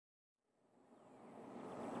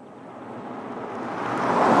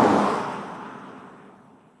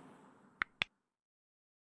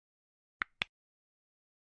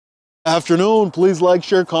afternoon. Please like,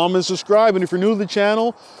 share, comment, subscribe. And if you're new to the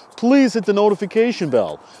channel, please hit the notification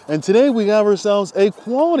bell. And today we have ourselves a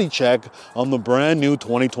quality check on the brand new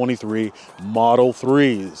 2023 Model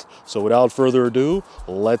 3s. So without further ado,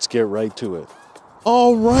 let's get right to it.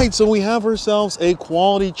 All right, so we have ourselves a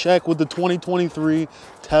quality check with the 2023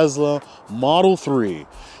 Tesla Model 3.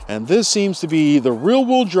 And this seems to be the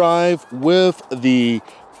rear-wheel drive with the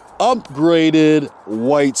upgraded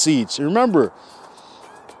white seats. Remember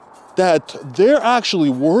that they're actually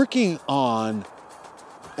working on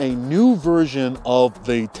a new version of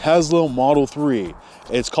the Tesla Model 3.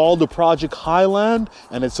 It's called the Project Highland,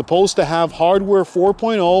 and it's supposed to have hardware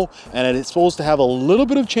 4.0, and it's supposed to have a little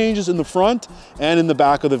bit of changes in the front and in the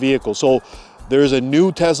back of the vehicle. So there's a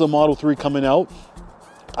new Tesla Model 3 coming out.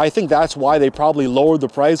 I think that's why they probably lowered the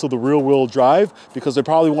price of the rear-wheel drive, because they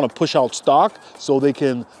probably want to push out stock so they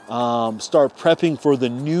can start prepping for the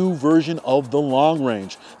new version of the long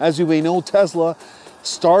range. As you may know, Tesla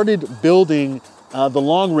started building the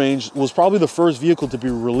long range, was probably the first vehicle to be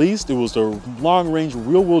released. It was the long range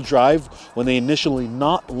rear-wheel drive when they initially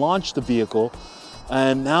not launched the vehicle,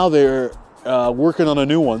 and now they're working on a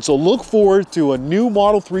new one. So look forward to a new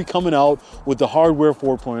Model 3 coming out with the hardware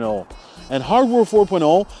 4.0. And hardware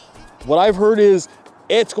 4.0, what I've heard is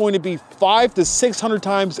it's going to be 500 to 600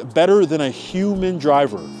 times better than a human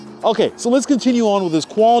driver. Okay, so let's continue on with this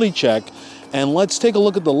quality check, and let's take a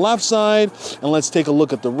look at the left side, and let's take a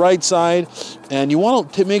look at the right side. And you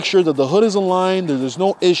want to make sure that the hood is aligned, that there's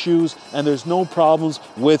no issues, and there's no problems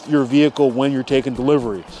with your vehicle when you're taking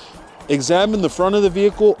delivery. Examine the front of the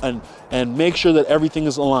vehicle and make sure that everything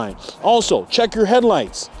is aligned. Also, check your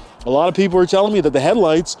headlights. A lot of people are telling me that the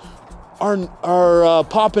headlights are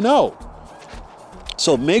popping out.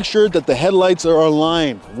 So make sure that the headlights are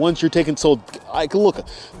aligned once you're taking, so I can look,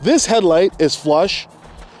 this headlight is flush,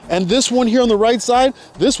 and this one here on the right side,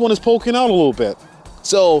 this one is poking out a little bit.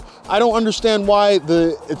 So I don't understand why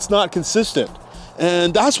it's not consistent.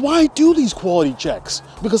 And that's why I do these quality checks,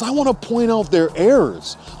 because I want to point out their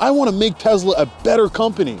errors. I want to make Tesla a better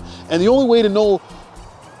company. And the only way to know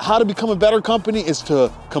how to become a better company is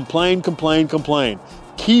to complain, complain, complain.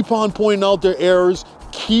 Keep on pointing out their errors,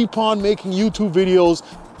 keep on making YouTube videos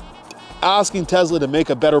asking Tesla to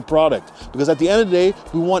make a better product. Because at the end of the day,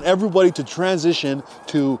 we want everybody to transition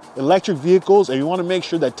to electric vehicles, and you want to make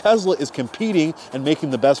sure that Tesla is competing and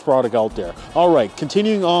making the best product out there. All right,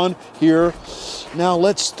 continuing on here. Now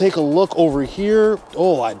let's take a look over here.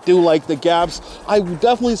 Oh, I do like the gaps. I would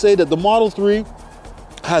definitely say that the Model 3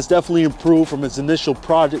 has definitely improved from its initial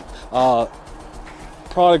product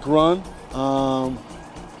run.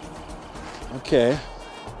 Okay,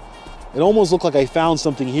 it almost looked like I found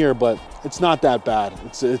something here, but it's not that bad.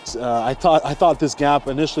 I thought this gap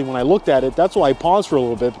initially when I looked at it, that's why I paused for a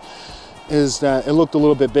little bit, is that it looked a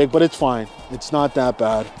little bit big, but it's fine. It's not that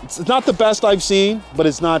bad. It's not the best I've seen, but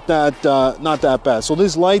it's not that bad. So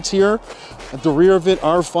these lights here at the rear of it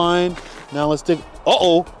are fine. Now let's take,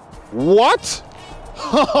 uh-oh, what?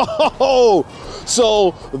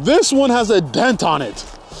 So this one has a dent on it.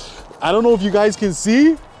 I don't know if you guys can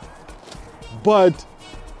see, but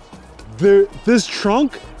this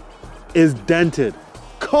trunk is dented.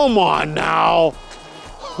 Come on now.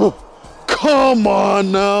 Come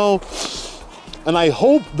on now. And I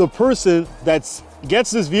hope the person that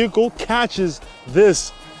gets this vehicle catches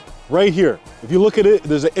this right here. If you look at it,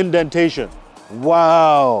 there's an indentation.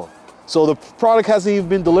 Wow. So the product hasn't even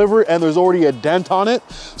been delivered and there's already a dent on it.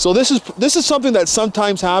 So this is something that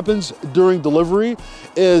sometimes happens during delivery,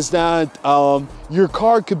 is that your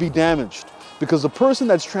car could be damaged, because the person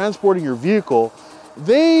that's transporting your vehicle,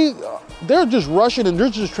 they're just rushing and they're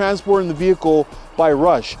just transporting the vehicle by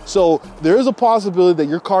rush. So there is a possibility that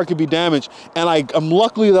your car could be damaged, and I'm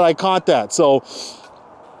lucky that I caught that. So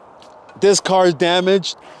this car is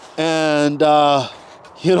damaged, and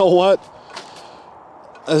you know what?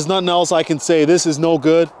 There's nothing else I can say. This is no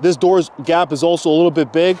good. This door's gap is also a little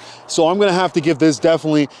bit big, so I'm gonna have to give this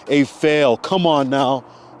definitely a fail. Come on now.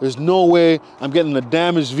 There's no way I'm getting a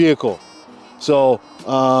damaged vehicle. So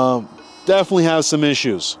definitely have some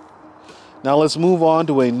issues. Now let's move on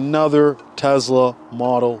to another Tesla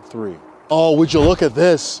Model 3. Oh, would you look at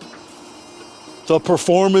this? The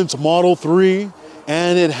Performance Model 3,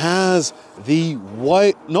 and it has the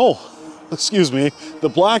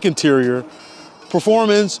the black interior.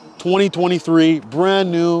 Performance 2023,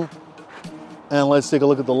 brand new. And let's take a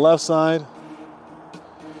look at the left side.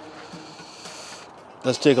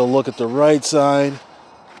 Let's take a look at the right side.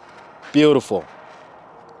 Beautiful.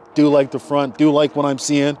 Do like the front, do like what I'm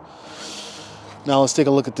seeing. Now let's take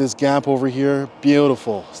a look at this gap over here.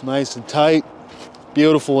 Beautiful. It's nice and tight.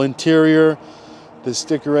 Beautiful interior. This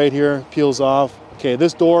sticker right here peels off. Okay,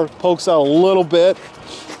 this door pokes out a little bit.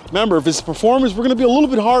 Remember, if it's performance, we're gonna be a little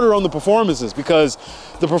bit harder on the performances because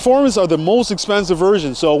the performance are the most expensive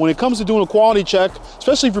version. So when it comes to doing a quality check,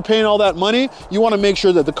 especially if you're paying all that money, you wanna make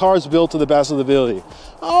sure that the car is built to the best of the ability.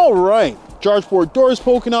 All right, charge port door is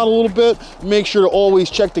poking out a little bit. Make sure to always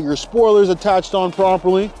check that your spoiler's attached on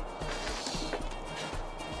properly.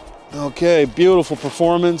 Okay, beautiful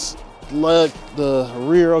performance. Let the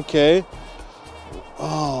rear, okay.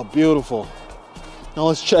 Oh, beautiful. Now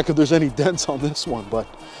let's check if there's any dents on this one, but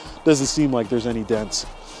doesn't seem like there's any dents.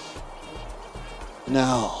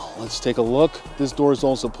 Now, let's take a look. This door is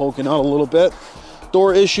also poking out a little bit.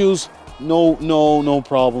 Door issues, no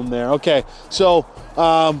problem there. Okay, so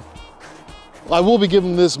I will be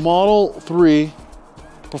giving this Model 3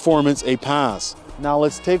 Performance a pass. Now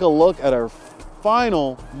let's take a look at our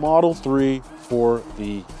final Model 3 for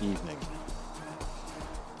the evening.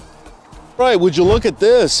 Right, would you look at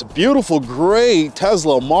this beautiful gray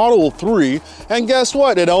Tesla Model 3, and guess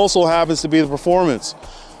what? It also happens to be the Performance.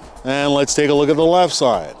 And let's take a look at the left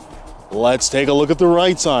side. Let's take a look at the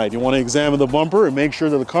right side. You want to examine the bumper and make sure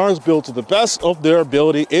that the car is built to the best of their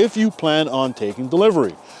ability if you plan on taking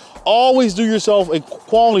delivery. Always do yourself a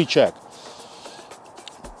quality check.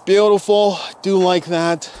 Beautiful, do like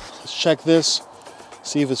that. Let's check this,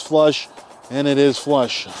 see if it's flush, and it is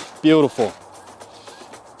flush. Beautiful.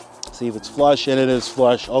 See if it's flush, and it is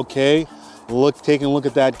flush. Okay, taking a look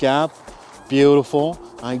at that gap. Beautiful.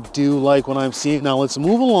 I do like what I'm seeing. Now let's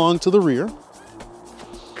move along to the rear.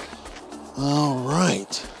 All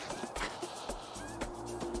right.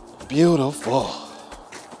 Beautiful.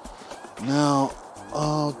 Now,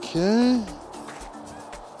 okay.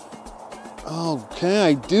 Okay,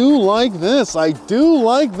 I do like this. I do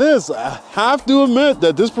like this. I have to admit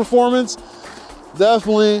that this Performance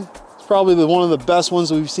definitely is probably one of the best ones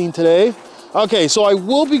that we've seen today. Okay, so I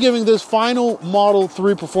will be giving this final Model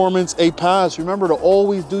 3 Performance a pass. Remember to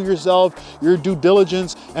always do yourself your due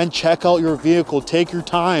diligence and check out your vehicle. Take your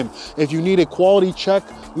time. If you need a quality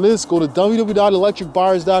checklist, go to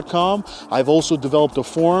www.electricbuyers.com. I've also developed a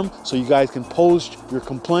forum so you guys can post your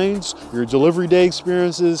complaints, your delivery day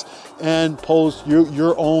experiences, and post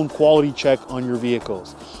your own quality check on your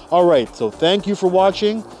vehicles. All right, so thank you for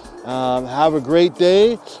watching. Have a great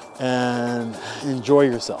day and enjoy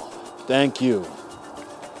yourself. Thank you.